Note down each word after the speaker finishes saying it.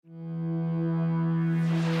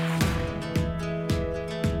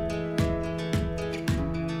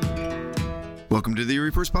Welcome to the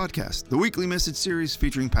Erie First Podcast, the weekly message series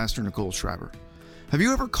featuring Pastor Nicole Schreiber. Have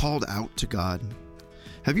you ever called out to God?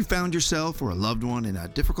 Have you found yourself or a loved one in a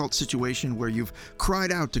difficult situation where you've cried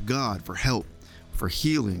out to God for help, for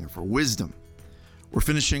healing, or for wisdom? We're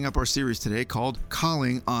finishing up our series today called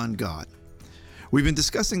Calling on God. We've been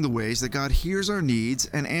discussing the ways that God hears our needs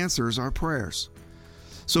and answers our prayers.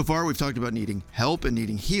 So far, we've talked about needing help and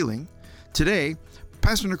needing healing. Today,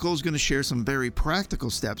 Pastor Nicole is going to share some very practical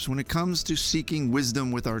steps when it comes to seeking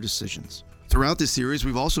wisdom with our decisions. Throughout this series,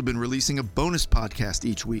 we've also been releasing a bonus podcast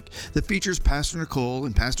each week that features Pastor Nicole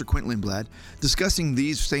and Pastor Quint Lindblad discussing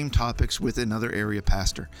these same topics with another area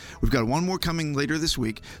pastor. We've got one more coming later this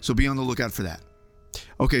week, so be on the lookout for that.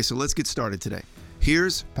 Okay, so let's get started today.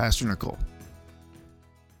 Here's Pastor Nicole.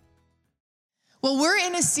 Well, we're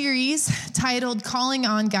in a series titled Calling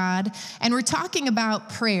on God, and we're talking about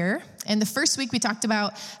prayer. And the first week we talked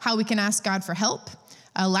about how we can ask God for help.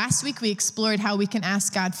 Last week we explored how we can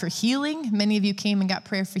ask God for healing. Many of you came and got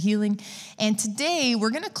prayer for healing. And today we're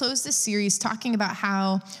going to close this series talking about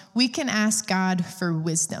how we can ask God for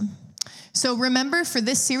wisdom. So remember, for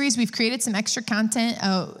this series, we've created some extra content.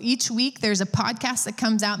 Each week, there's a podcast that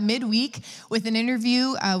comes out midweek with an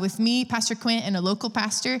interview with me, Pastor Quint, and a local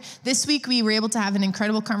pastor. This week, we were able to have an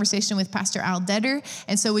incredible conversation with Pastor Al Detter.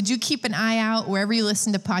 And so would you keep an eye out wherever you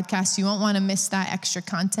listen to podcasts? You won't want to miss that extra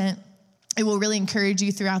content. It will really encourage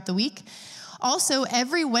you throughout the week. Also,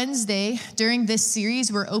 every Wednesday during this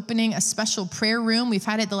series, we're opening a special prayer room. We've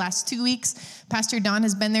had it the last 2 weeks. Pastor Don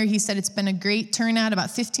has been there. He said it's been a great turnout,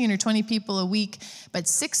 about 15 or 20 people a week. But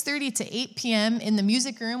 6:30 to 8 p.m. in the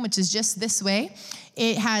music room, which is just this way,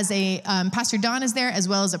 it has Pastor Don is there as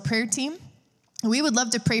well as a prayer team. We would love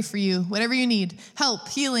to pray for you, whatever you need, help,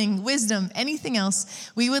 healing, wisdom, anything else.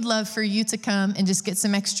 We would love for you to come and just get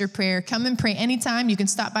some extra prayer. Come and pray anytime. You can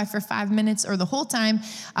stop by for 5 minutes or the whole time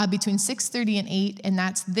between 6:30 and 8. And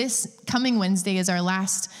that's this coming Wednesday is our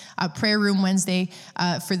last prayer room Wednesday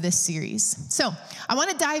for this series. So I want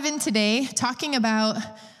to dive in today talking about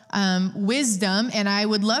wisdom, and I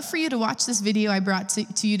would love for you to watch this video I brought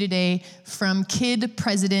to you today from Kid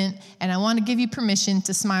President, and I want to give you permission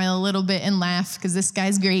to smile a little bit and laugh because this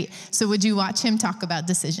guy's great. So would you watch him talk about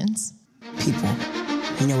decisions? People,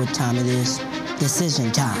 you know what time it is?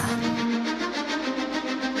 Decision time.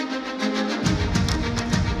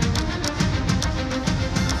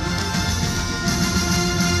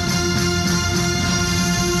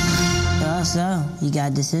 So, you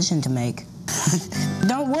got a decision to make.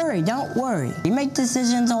 Don't worry. You make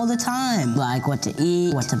decisions all the time, like what to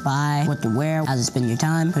eat, what to buy, what to wear, how to spend your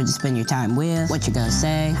time, who to spend your time with, what you're gonna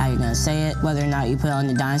say, how you're gonna say it, whether or not you put on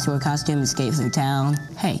the dinosaur costume and skate through town.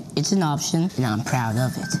 Hey, it's an option, and I'm proud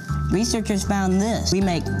of it. Researchers found this. We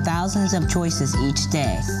make thousands of choices each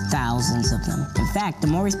day. Thousands of them. In fact, the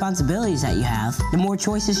more responsibilities that you have, the more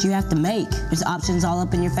choices you have to make. There's options all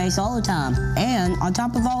up in your face all the time. And on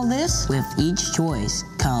top of all this, with each choice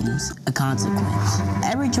comes a consequence.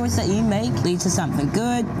 Every choice that you make leads to something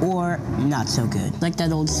good or not so good. Like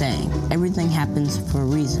that old saying, everything happens for a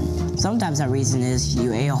reason. Sometimes that reason is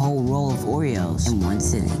you ate a whole roll of Oreos in one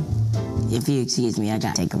sitting. If you excuse me, I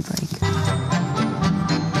gotta take a break.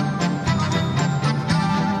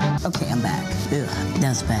 Okay, I'm back. Ugh, that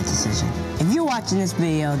was a bad decision. If you're watching this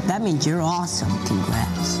video, that means you're awesome.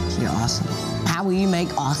 Congrats, you're awesome. How will you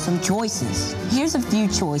make awesome choices? Here's a few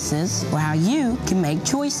choices for how you can make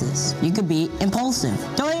choices. You could be impulsive.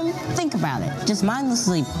 Don't even think about it. Just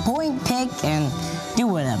mindlessly point, pick, and do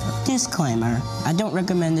whatever. Disclaimer, I don't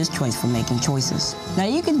recommend this choice for making choices. Now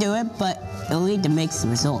you can do it, but it'll lead to mixed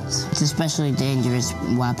results. It's especially dangerous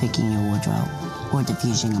while picking your wardrobe or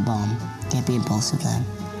defusing a bomb. Can't be impulsive then.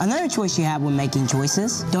 Another choice you have when making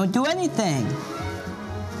choices, don't do anything.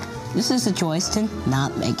 This is a choice to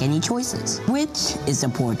not make any choices, which is a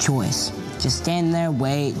poor choice. Just stand there,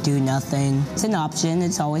 wait, do nothing. It's an option,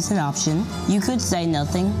 it's always an option. You could say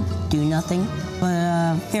nothing, do nothing,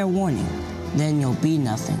 but fair warning, then you'll be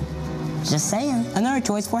nothing. Just saying. Another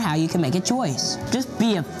choice for how you can make a choice. Just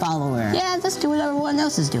be a follower. Yeah, just do what everyone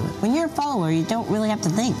else is doing. When you're a follower, you don't really have to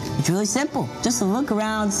think. It's really simple. Just to look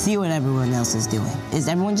around, see what everyone else is doing. Is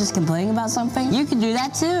everyone just complaining about something? You can do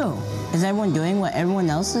that too. Is everyone doing what everyone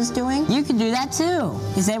else is doing? You can do that too.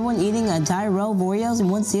 Is everyone eating an entire row of Oreos in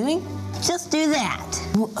one sitting? Just do that.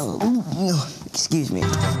 Excuse me.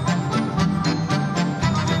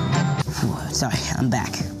 Sorry, I'm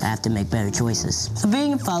back. I have to make better choices. So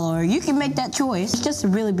being a follower, you can make that choice. It's just a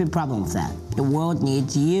really big problem with that. The world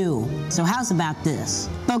needs you. So how's about this?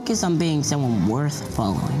 Focus on being someone worth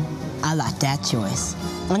following. I like that choice.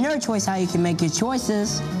 Another choice how you can make your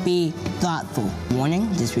choices, be thoughtful.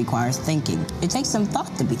 Warning, this requires thinking. It takes some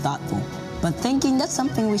thought to be thoughtful. But thinking, that's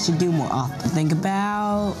something we should do more often. Think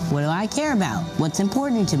about, what do I care about? What's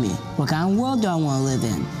important to me? What kind of world do I want to live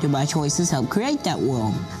in? Do my choices help create that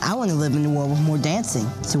world? I want to live in a world with more dancing.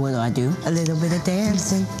 So what do? A little bit of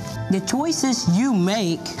dancing. The choices you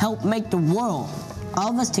make help make the world. All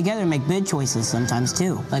of us together make big choices sometimes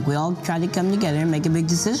too. Like we all try to come together and make a big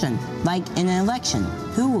decision. Like in an election,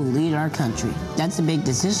 who will lead our country? That's a big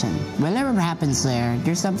decision. Whatever happens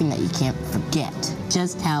there's something that you can't forget.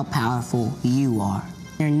 Just how powerful you are.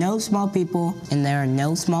 There are no small people and there are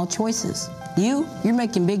no small choices. You're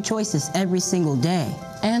making big choices every single day.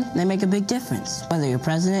 And they make a big difference. Whether you're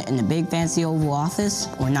president in the big fancy Oval Office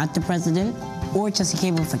or not the president, or just a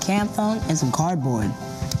cable for cam phone and some cardboard.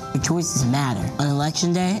 Your choices matter on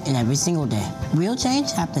election day and every single day. Real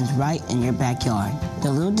change happens right in your backyard.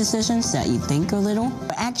 The little decisions that you think are little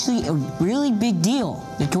are actually a really big deal.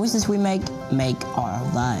 The choices we make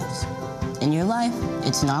our lives. In your life,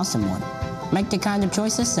 it's an awesome one. Make the kind of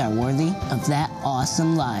choices that are worthy of that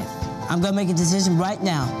awesome life. I'm gonna make a decision right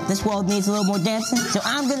now. This world needs a little more dancing, so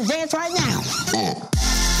I'm gonna dance right now.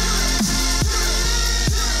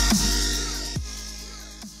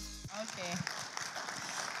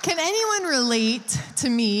 Can anyone relate to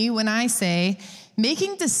me when I say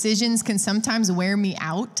making decisions can sometimes wear me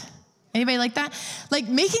out? Anybody like that? Like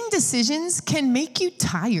making decisions can make you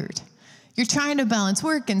tired. You're trying to balance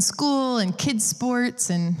work and school and kids' sports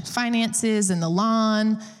and finances and the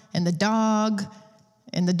lawn and the dog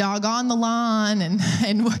on the lawn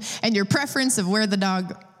and your preference of where the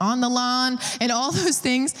dog on the lawn and all those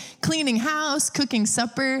things, cleaning house, cooking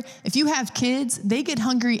supper. If you have kids, they get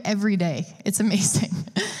hungry every day. It's amazing.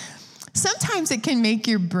 Sometimes it can make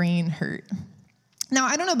your brain hurt. Now,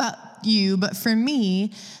 I don't know about you, but for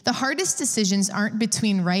me, the hardest decisions aren't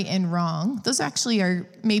between right and wrong. Those actually are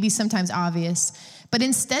maybe sometimes obvious, but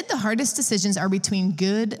instead the hardest decisions are between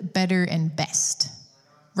good, better, and best.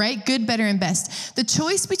 Right? Good, better, and best. The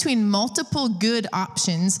choice between multiple good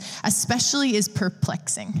options especially is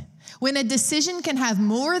perplexing. When a decision can have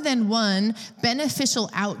more than one beneficial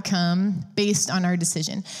outcome based on our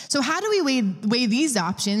decision. So how do we weigh these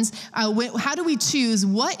options? How do we choose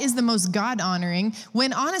what is the most God-honoring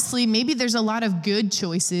when honestly, maybe there's a lot of good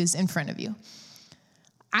choices in front of you?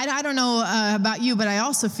 I don't know about you, but I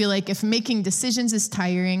also feel like if making decisions is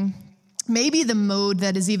tiring, maybe the mode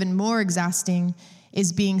that is even more exhausting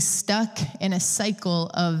is being stuck in a cycle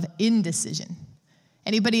of indecision.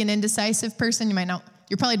 Anybody an indecisive person?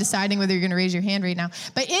 You're probably deciding whether you're gonna raise your hand right now.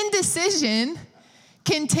 But indecision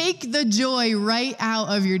can take the joy right out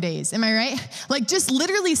of your days. Am I right? Like just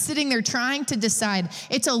literally sitting there trying to decide.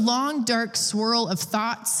 It's a long, dark swirl of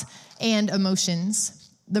thoughts and emotions.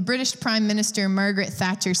 The British Prime Minister Margaret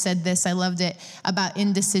Thatcher said this, I loved it, about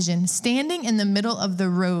indecision. Standing in the middle of the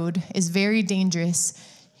road is very dangerous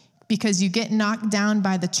because you get knocked down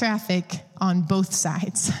by the traffic on both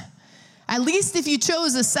sides. At least if you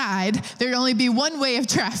chose a side, there'd only be one way of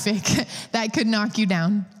traffic that could knock you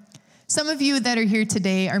down. Some of you that are here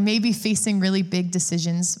today are maybe facing really big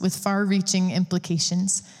decisions with far-reaching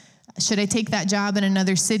implications. Should I take that job in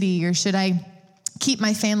another city, or should I keep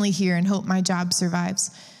my family here and hope my job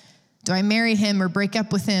survives? Do I marry him or break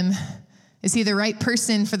up with him? Is he the right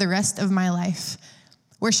person for the rest of my life?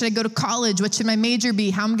 Where should I go to college? What should my major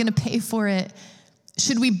be? How am I going to pay for it?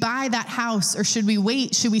 Should we buy that house or should we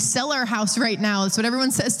wait? Should we sell our house right now? That's what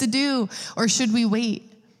everyone says to do. Or should we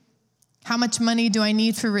wait? How much money do I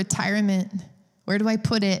need for retirement? Where do I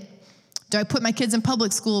put it? Do I put my kids in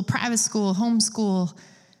public school, private school, homeschool?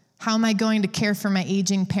 How am I going to care for my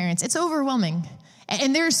aging parents? It's overwhelming.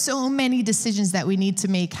 And there are so many decisions that we need to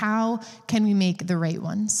make. How can we make the right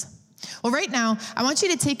ones? Well, right now, I want you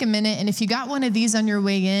to take a minute, and if you got one of these on your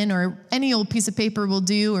way in, or any old piece of paper will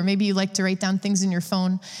do, or maybe you like to write down things in your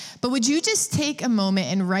phone, but would you just take a moment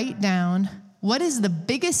and write down what is the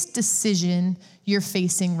biggest decision you're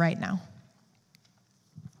facing right now?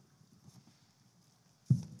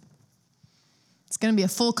 It's going to be a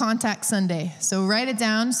full contact Sunday, so write it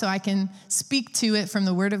down so I can speak to it from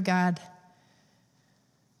the Word of God.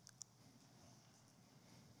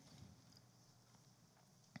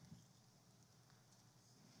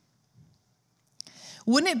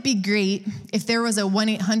 Wouldn't it be great if there was a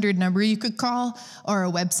 1-800 number you could call or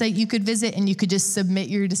a website you could visit and you could just submit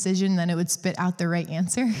your decision, then it would spit out the right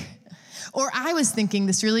answer? Or I was thinking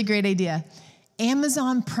this really great idea,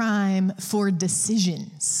 Amazon Prime for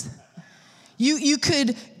decisions. You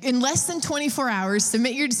could, in less than 24 hours,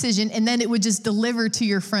 submit your decision and then it would just deliver to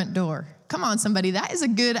your front door. Come on, somebody, that is a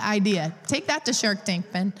good idea. Take that to Shark Tank,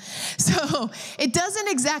 Ben. So it doesn't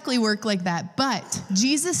exactly work like that, but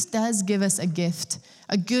Jesus does give us a gift,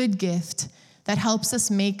 a good gift that helps us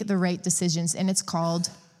make the right decisions, and it's called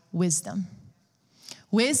wisdom.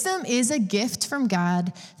 Wisdom is a gift from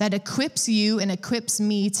God that equips you and equips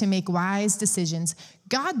me to make wise decisions,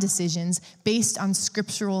 God decisions, based on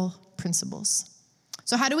scriptural principles.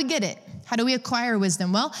 So how do we get it? How do we acquire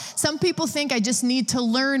wisdom? Well, some people think I just need to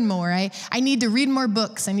learn more. I need to read more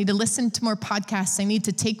books. I need to listen to more podcasts. I need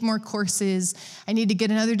to take more courses. I need to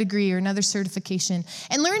get another degree or another certification.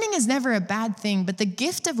 And learning is never a bad thing, but the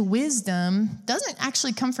gift of wisdom doesn't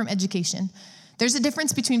actually come from education. There's a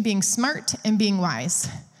difference between being smart and being wise.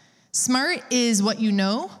 Smart is what you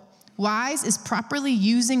know. Wise is properly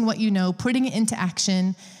using what you know, putting it into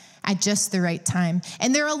action at just the right time.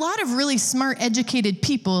 And there are a lot of really smart, educated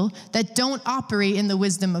people that don't operate in the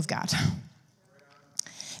wisdom of God.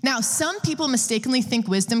 Now, some people mistakenly think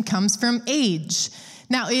wisdom comes from age.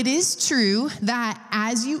 Now, it is true that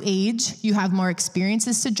as you age, you have more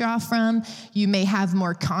experiences to draw from. You may have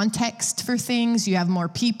more context for things. You have more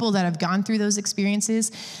people that have gone through those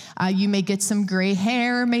experiences. You may get some gray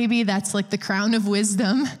hair, maybe. That's like the crown of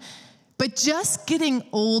wisdom. But just getting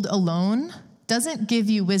old alone doesn't give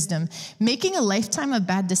you wisdom. Making a lifetime of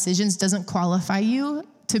bad decisions doesn't qualify you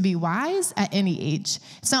to be wise at any age.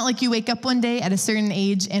 It's not like you wake up one day at a certain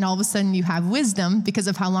age and all of a sudden you have wisdom because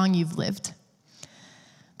of how long you've lived.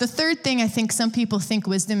 The third thing I think some people think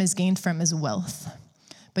wisdom is gained from is wealth.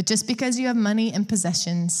 But just because you have money and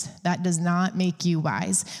possessions, that does not make you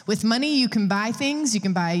wise. With money, you can buy things. You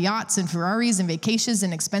can buy yachts and Ferraris and vacations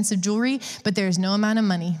and expensive jewelry, but there is no amount of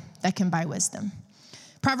money that can buy wisdom.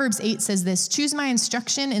 Proverbs 8 says this, "Choose my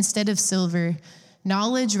instruction instead of silver,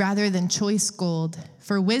 knowledge rather than choice gold.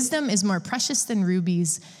 For wisdom is more precious than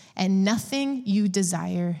rubies, and nothing you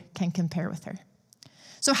desire can compare with her."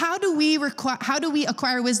 So how do we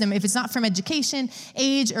acquire wisdom? If it's not from education,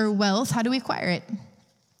 age, or wealth, how do we acquire it?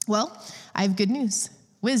 Well, I have good news.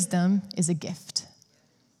 Wisdom is a gift.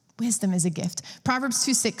 Wisdom is a gift. Proverbs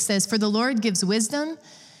 2:6 says, "For the Lord gives wisdom,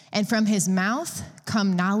 and from his mouth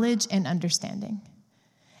come knowledge and understanding."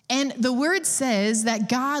 And the word says that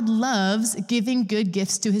God loves giving good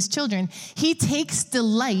gifts to his children. He takes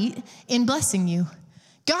delight in blessing you.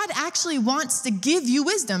 God actually wants to give you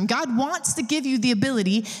wisdom. God wants to give you the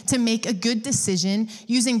ability to make a good decision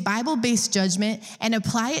using Bible-based judgment and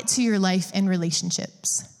apply it to your life and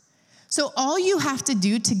relationships. So all you have to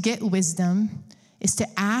do to get wisdom is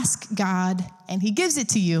to ask God, and he gives it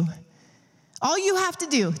to you. All you have to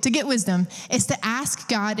do to get wisdom is to ask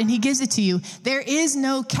God, and he gives it to you. There is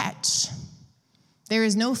no catch. There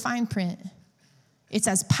is no fine print. It's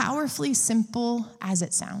as powerfully simple as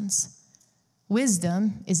it sounds.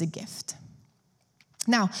 Wisdom is a gift.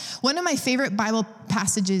 Now, one of my favorite Bible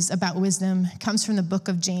passages about wisdom comes from the book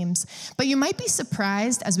of James, but you might be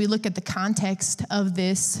surprised as we look at the context of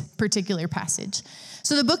this particular passage.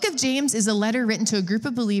 So the book of James is a letter written to a group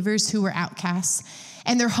of believers who were outcasts,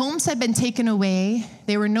 and their homes had been taken away.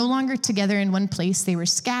 They were no longer together in one place. They were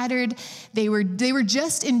scattered. They were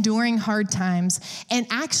just enduring hard times. And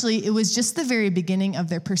actually, it was just the very beginning of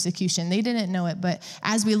their persecution. They didn't know it, but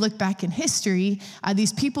as we look back in history,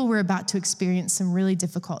 these people were about to experience some really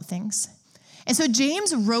difficult things. And so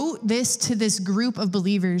James wrote this to this group of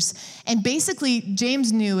believers. And basically,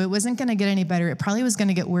 James knew it wasn't going to get any better. It probably was going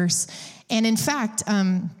to get worse. And in fact,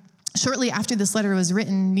 shortly after this letter was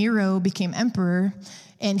written, Nero became emperor,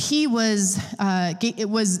 and he was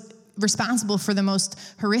responsible for the most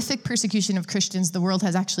horrific persecution of Christians the world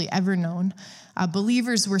has actually ever known.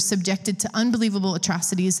 Believers were subjected to unbelievable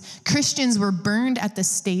atrocities. Christians were burned at the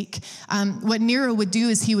stake. What Nero would do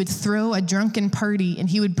is he would throw a drunken party, and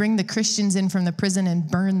he would bring the Christians in from the prison and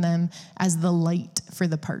burn them as the light for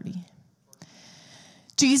the party.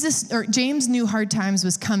 James knew hard times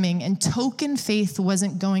was coming, and token faith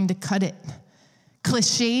wasn't going to cut it.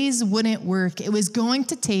 Cliches wouldn't work. It was going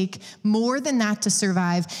to take more than that to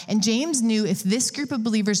survive. And James knew if this group of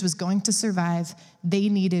believers was going to survive, they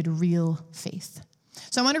needed real faith.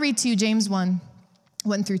 So I want to read to you James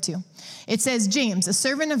 1:1-2. It says, "James, a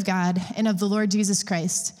servant of God and of the Lord Jesus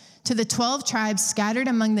Christ, to the 12 tribes scattered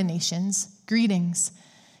among the nations, greetings.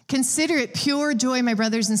 Consider it pure joy, my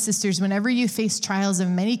brothers and sisters, whenever you face trials of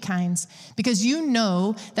many kinds, because you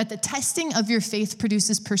know that the testing of your faith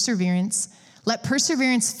produces perseverance. Let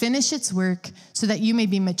perseverance finish its work so that you may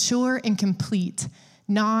be mature and complete,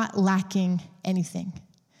 not lacking anything."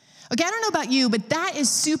 Okay, I don't know about you, but that is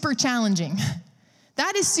super challenging.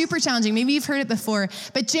 That is super challenging. Maybe you've heard it before.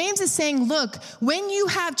 But James is saying, look, when you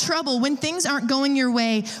have trouble, when things aren't going your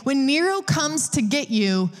way, when Nero comes to get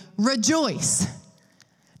you, rejoice.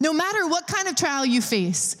 No matter what kind of trial you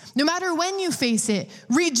face, no matter when you face it,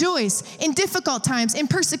 rejoice in difficult times, in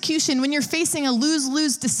persecution, when you're facing a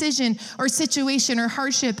lose-lose decision or situation or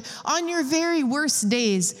hardship. On your very worst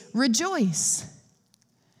days, rejoice.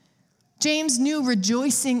 James knew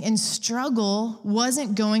rejoicing in struggle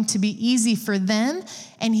wasn't going to be easy for them,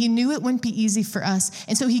 and he knew it wouldn't be easy for us.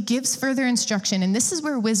 And so he gives further instruction, and this is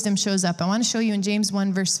where wisdom shows up. I want to show you in James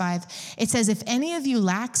 1, verse 5. It says, if any of you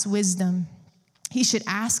lacks wisdom, he should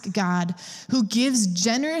ask God, who gives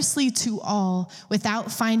generously to all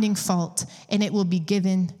without finding fault, and it will be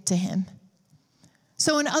given to him.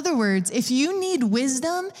 So in other words, if you need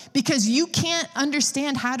wisdom because you can't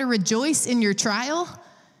understand how to rejoice in your trial,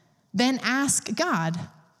 then ask God.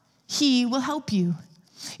 He will help you.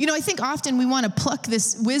 You know, I think often we want to pluck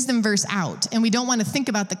this wisdom verse out and we don't want to think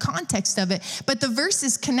about the context of it, but the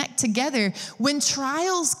verses connect together. When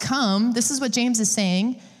trials come, this is what James is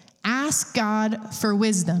saying, ask God for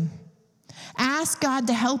wisdom. Ask God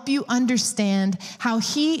to help you understand how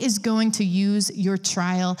he is going to use your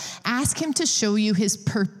trial. Ask him to show you his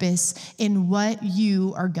purpose in what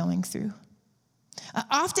you are going through.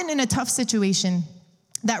 Often in a tough situation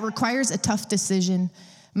that requires a tough decision,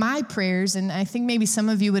 my prayers, and I think maybe some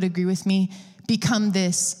of you would agree with me, become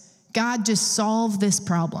this: God, just solve this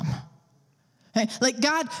problem. Like,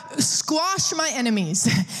 God, squash my enemies.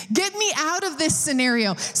 Get me out of this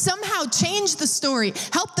scenario. Somehow change the story.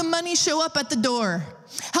 Help the money show up at the door.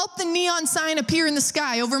 Help the neon sign appear in the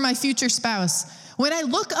sky over my future spouse. When I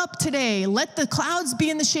look up today, let the clouds be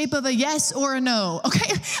in the shape of a yes or a no,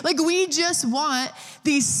 okay? Like, we just want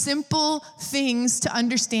these simple things to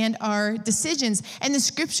understand our decisions. And the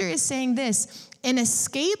scripture is saying this: an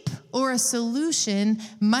escape or a solution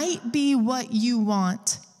might be what you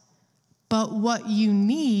want, but what you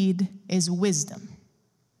need is wisdom.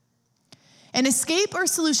 An escape or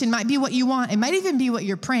solution might be what you want. It might even be what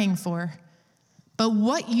you're praying for, but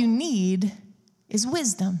what you need is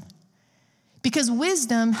wisdom. Because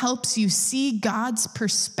wisdom helps you see God's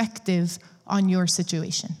perspective on your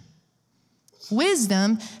situation.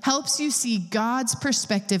 Wisdom helps you see God's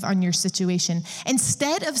perspective on your situation.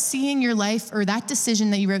 Instead of seeing your life or that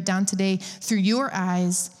decision that you wrote down today through your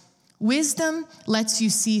eyes, wisdom lets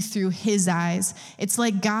you see through his eyes. It's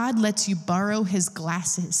like God lets you borrow his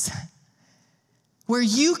glasses, where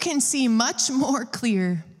you can see much more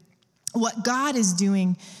clear what God is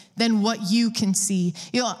doing than what you can see.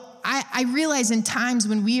 You know, I realize in times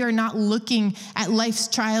when we are not looking at life's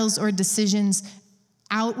trials or decisions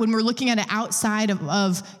when we're looking at it outside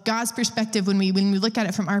of God's perspective, when we look at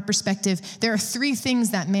it from our perspective, there are three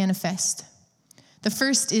things that manifest. The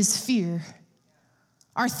first is fear.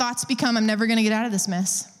 Our thoughts become, I'm never going to get out of this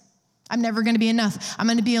mess. I'm never going to be enough. I'm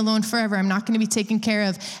going to be alone forever. I'm not going to be taken care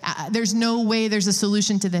of. There's no way there's a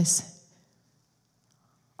solution to this.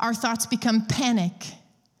 Our thoughts become panic.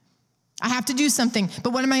 I have to do something,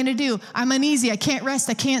 but what am I going to do? I'm uneasy. I can't rest.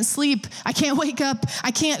 I can't sleep. I can't wake up.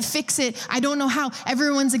 I can't fix it. I don't know how.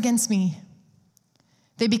 Everyone's against me.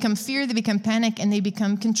 They become fear, they become panic, and they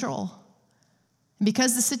become control. And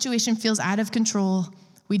because the situation feels out of control,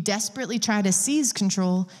 we desperately try to seize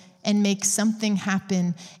control and make something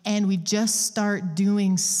happen, and we just start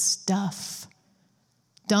doing stuff.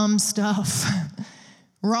 Dumb stuff.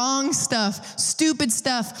 Wrong stuff, stupid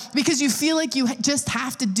stuff, because you feel like you just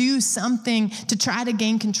have to do something to try to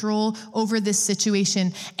gain control over this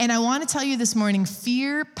situation. And I want to tell you this morning,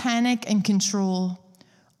 fear, panic, and control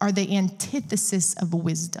are the antithesis of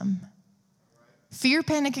wisdom. Fear,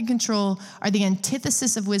 panic, and control are the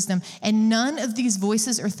antithesis of wisdom, and none of these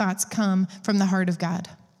voices or thoughts come from the heart of God.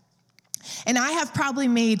 And I have probably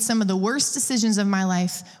made some of the worst decisions of my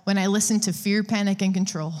life when I listened to fear, panic, and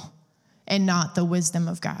control, and not the wisdom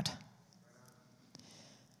of God.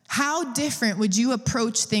 How different would you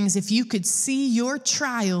approach things if you could see your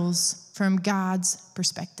trials from God's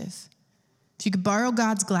perspective? If you could borrow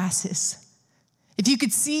God's glasses. If you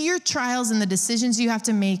could see your trials and the decisions you have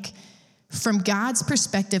to make from God's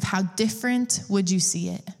perspective, how different would you see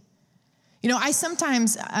it? You know, I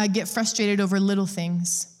sometimes get frustrated over little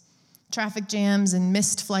things. Traffic jams and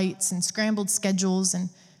missed flights and scrambled schedules and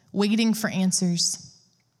waiting for answers.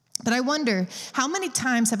 But I wonder, how many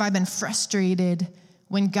times have I been frustrated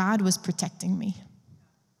when God was protecting me?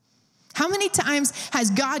 How many times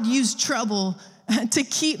has God used trouble to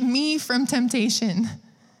keep me from temptation?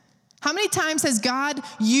 How many times has God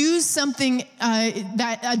used something,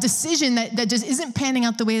 a decision that just isn't panning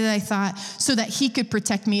out the way that I thought, so that he could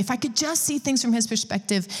protect me? If I could just see things from his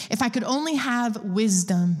perspective, if I could only have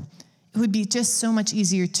wisdom, it would be just so much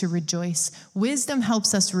easier to rejoice. Wisdom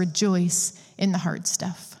helps us rejoice in the hard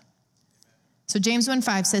stuff. So James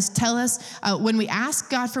 1:5 says, tell us, when we ask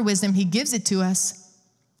God for wisdom, he gives it to us.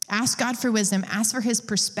 Ask God for wisdom, ask for his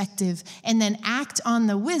perspective, and then act on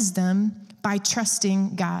the wisdom by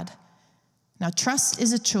trusting God. Now, trust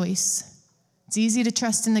is a choice. It's easy to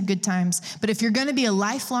trust in the good times, but if you're going to be a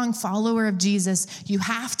lifelong follower of Jesus, you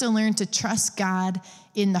have to learn to trust God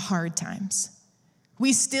in the hard times.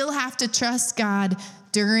 We still have to trust God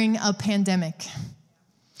during a pandemic.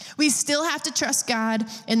 We still have to trust God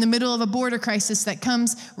in the middle of a border crisis that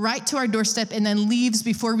comes right to our doorstep and then leaves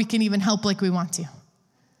before we can even help like we want to.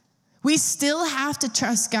 We still have to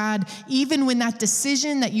trust God even when that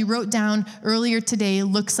decision that you wrote down earlier today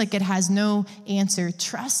looks like it has no answer.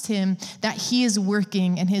 Trust him that he is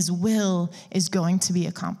working and his will is going to be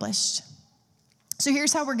accomplished. So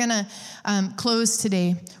here's how we're going to close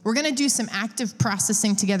today. We're going to do some active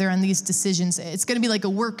processing together on these decisions. It's going to be like a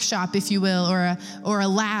workshop, if you will, or a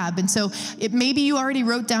lab. And so maybe you already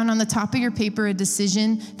wrote down on the top of your paper a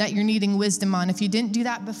decision that you're needing wisdom on. If you didn't do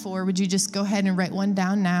that before, would you just go ahead and write one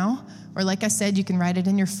down now? Or like I said, you can write it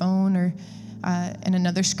in your phone or in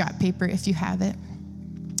another scrap paper if you have it.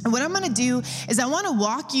 And what I'm going to do is I want to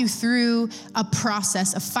walk you through a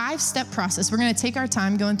process, a 5-step process. We're going to take our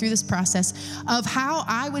time going through this process of how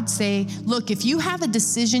I would say, look, if you have a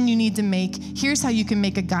decision you need to make, here's how you can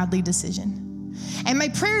make a godly decision. And my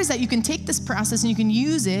prayer is that you can take this process and you can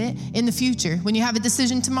use it in the future. When you have a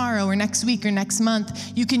decision tomorrow or next week or next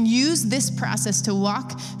month, you can use this process to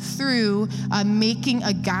walk through making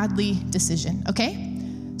a godly decision, okay?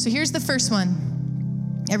 So here's the first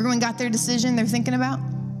one. Everyone got their decision they're thinking about?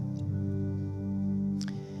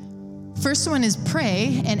 First one is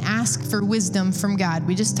pray and ask for wisdom from God.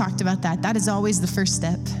 We just talked about that. That is always the first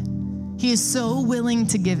step. He is so willing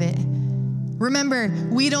to give it. Remember,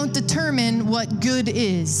 we don't determine what good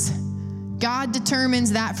is. God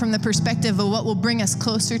determines that from the perspective of what will bring us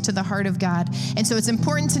closer to the heart of God. And so it's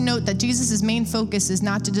important to note that Jesus' main focus is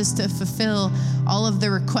not to just to fulfill all of the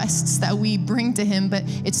requests that we bring to him, but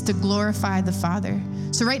it's to glorify the Father.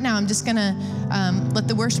 So right now, I'm just going to let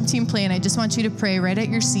the worship team play, and I just want you to pray right at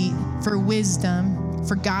your seat for wisdom,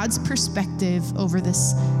 for God's perspective over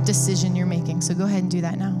this decision you're making. So go ahead and do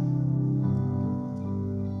that now.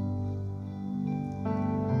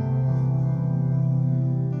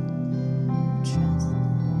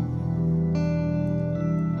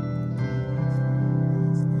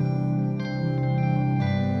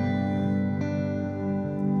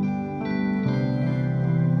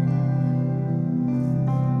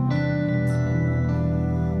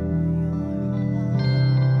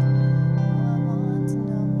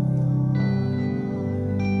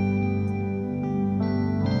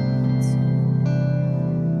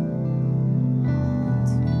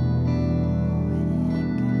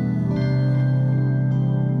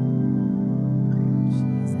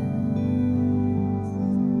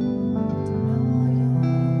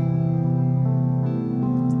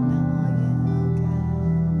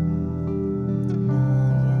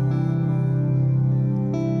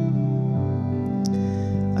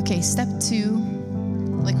 Okay, step 2,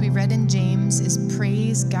 like we read in James, is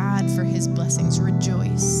praise God for his blessings.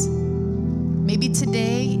 Rejoice. Maybe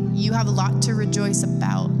today you have a lot to rejoice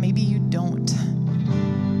about. Maybe you don't.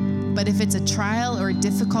 But if it's a trial or a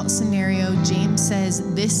difficult scenario, James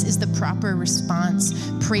says this is the proper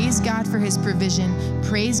response. Praise God for his provision.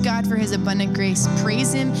 Praise God for his abundant grace.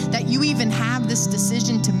 Praise him that you even have this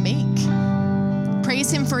decision to make.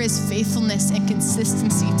 Praise him for his faithfulness and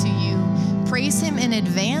consistency to you. Praise him in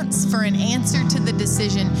advance for an answer to the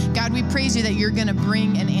decision. God, we praise you that you're going to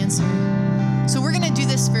bring an answer. So we're going to do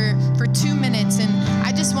this for 2 minutes, and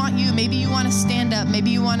I just want you, maybe you want to stand up, maybe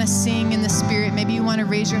you want to sing in the Spirit, maybe you want to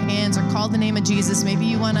raise your hands or call the name of Jesus, maybe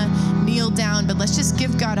you want to kneel down, but let's just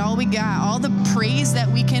give God all we got, all the praise that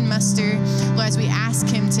we can muster, Lord, as we ask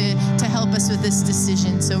him to help us with this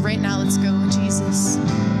decision. So right now, let's go, Jesus.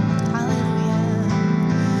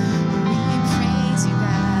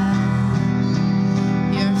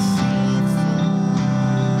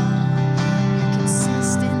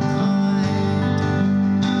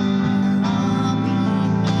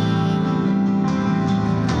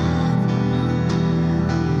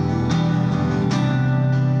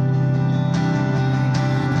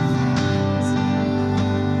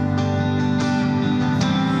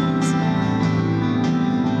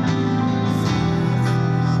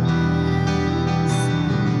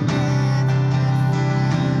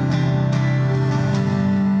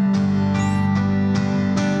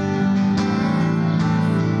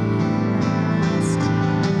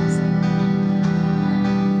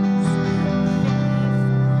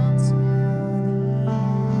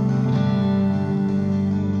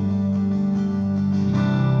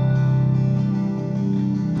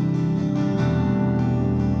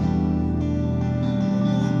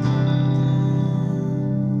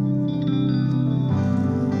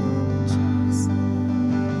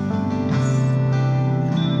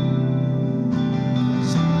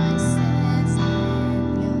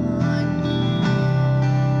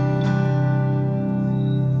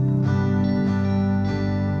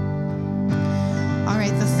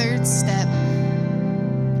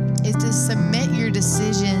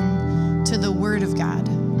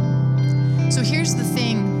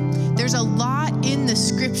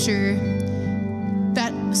 scripture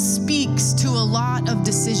that speaks to a lot of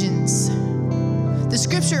decisions. The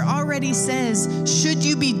scripture already says, should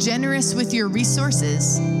you be generous with your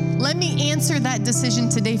resources? Let me answer that decision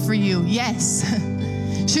today for you. Yes.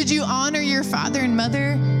 Should you honor your father and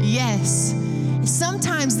mother? Yes.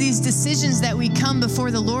 Sometimes these decisions that we come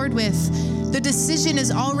before the Lord with, the decision is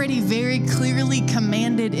already very clearly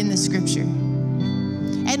commanded in the scripture.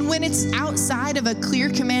 And when it's outside of a clear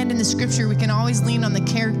command in the scripture, we can always lean on the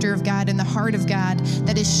character of God and the heart of God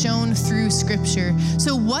that is shown through scripture.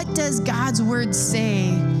 So what does God's word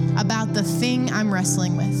say about the thing I'm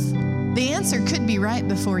wrestling with? The answer could be right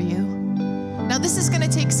before you. Now, this is going to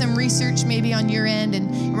take some research maybe on your end,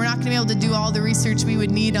 and we're not going to be able to do all the research we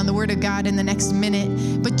would need on the word of God in the next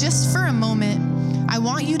minute. But just for a moment, I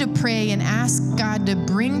want you to pray and ask God to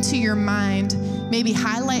bring to your mind, maybe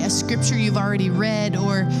highlight a scripture you've already read,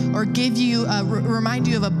 or give you remind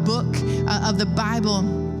you of a book of the Bible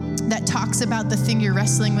that talks about the thing you're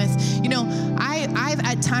wrestling with. You know, I've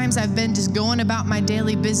at times I've been just going about my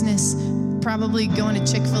daily business, probably going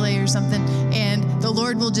to Chick-fil-A or something, and the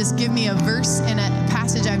Lord will just give me a verse and a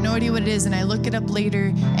passage. I have no idea what it is, and I look it up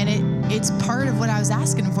later, and it's part of what I was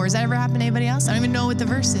asking Him for. Has that ever happened to anybody else? I don't even know what the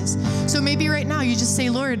verse is. So maybe right now you just say,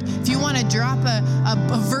 Lord, if you want to drop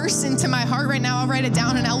a verse into my heart right now, I'll write it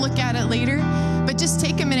down and I'll look at it later. But just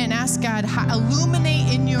take a minute and ask God,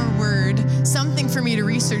 illuminate in your word something for me to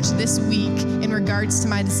research this week in regards to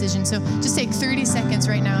my decision. So just take 30 seconds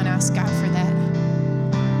right now and ask God for that.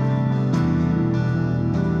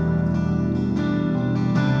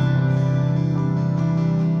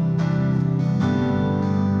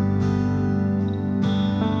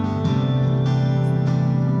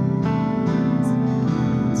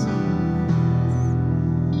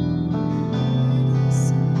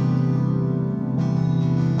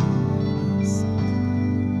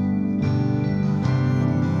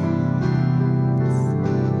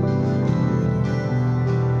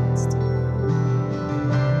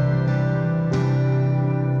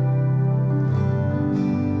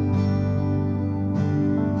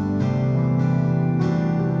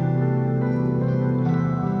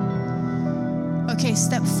 Okay,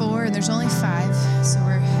 step 4, and there's only 5, so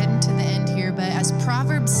we're heading to the end here. But as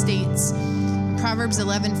Proverbs states, in Proverbs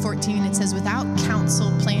 11:14, it says, without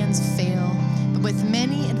counsel, plans fail, but with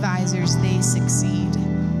many advisors, they succeed.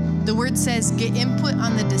 The word says, get input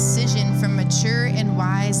on the decision from mature and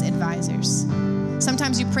wise advisors.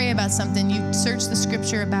 Sometimes you pray about something, you search the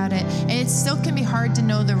scripture about it, and it still can be hard to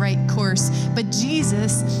know the right course. But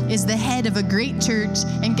Jesus is the head of a great church,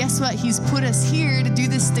 and guess what? He's put us here to do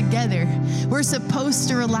this together. We're supposed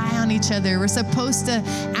to rely on each other. We're supposed to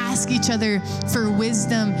ask each other for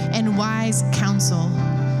wisdom and wise counsel.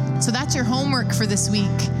 So that's your homework for this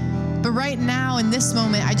week. But right now, in this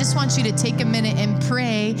moment, I just want you to take a minute and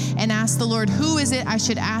pray and ask the Lord, who is it I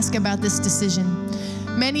should ask about this decision?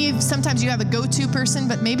 Sometimes you have a go-to person,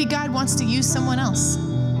 but maybe God wants to use someone else.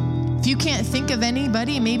 If you can't think of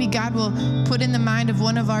anybody, maybe God will put in the mind of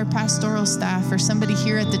one of our pastoral staff or somebody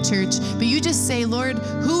here at the church. But you just say, Lord,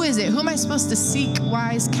 who is it? Who am I supposed to seek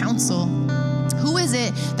wise counsel? Who is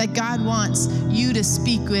it that God wants you to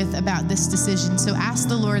speak with about this decision? So ask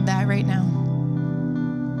the Lord that right now.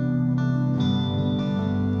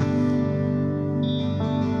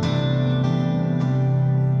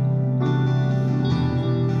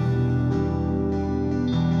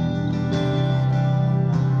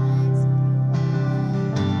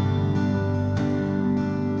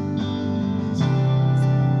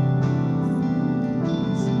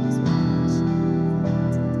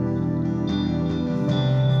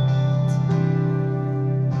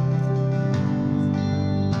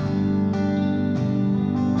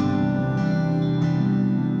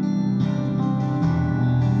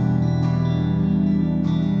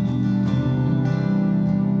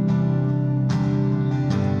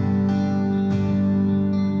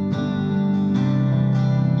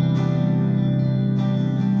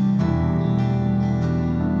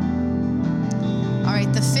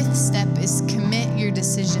 The 5th step is commit your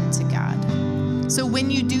decision to God. So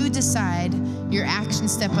when you do decide your action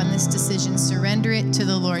step on this decision, surrender it to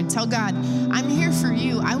the Lord. Tell God, I'm here for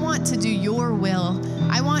you. I want to do your will.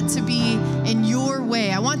 I want to be in your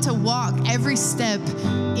way. I want to walk every step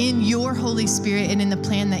in your Holy Spirit and in the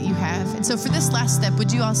plan that you have. And so for this last step,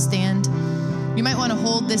 would you all stand? You might want to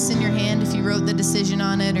hold this in your hand if you wrote the decision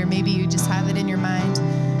on it, or maybe you just have it in your mind.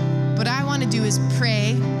 What I want to do is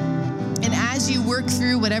pray. And as you work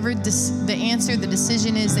through whatever the answer, the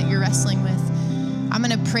decision is that you're wrestling with, I'm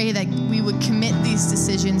going to pray that we would commit these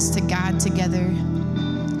decisions to God together.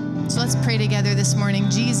 So let's pray together this morning.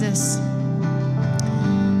 Jesus,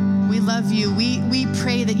 We love you. We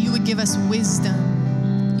pray that you would give us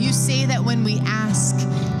wisdom. You say that when we ask,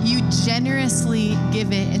 you generously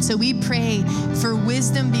give it. And so we pray for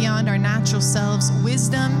wisdom beyond our natural selves,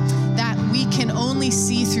 wisdom that we can only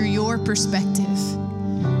see through your perspective.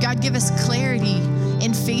 God, give us clarity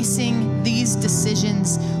in facing these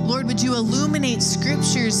decisions. Lord, would you illuminate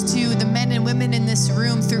scriptures to the men and women in this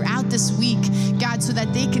room throughout this week, God, so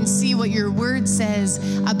that they can see what your word says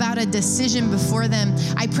about a decision before them.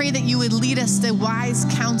 I pray that you would lead us to wise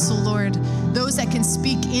counsel, Lord, those that can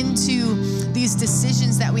speak into these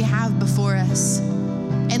decisions that we have before us.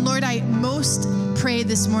 And Lord, I most pray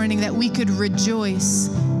this morning that we could rejoice,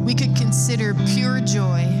 we could consider pure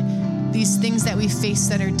joy these things that we face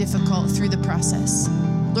that are difficult through the process.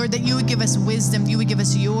 Lord, that you would give us wisdom, you would give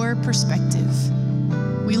us your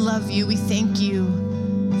perspective. We love you. We thank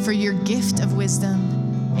you for your gift of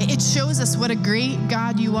wisdom. It shows us what a great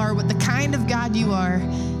God you are, what the kind of God you are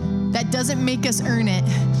that doesn't make us earn it,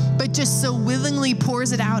 but just so willingly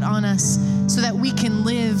pours it out on us so that we can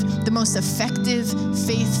live the most effective,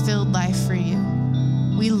 faith-filled life for you.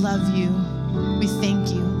 We love you. We thank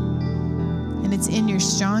you. And it's in your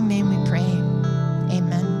strong name we pray.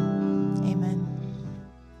 Amen. Amen.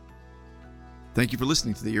 Thank you for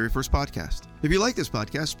listening to the Erie First Podcast. If you like this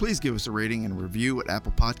podcast, please give us a rating and review at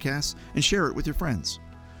Apple Podcasts and share it with your friends.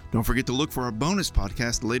 Don't forget to look for our bonus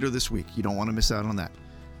podcast later this week. You don't want to miss out on that.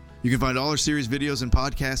 You can find all our series videos and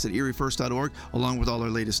podcasts at eriefirst.org, along with all our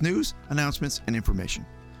latest news, announcements, and information.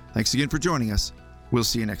 Thanks again for joining us. We'll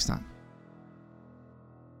see you next time.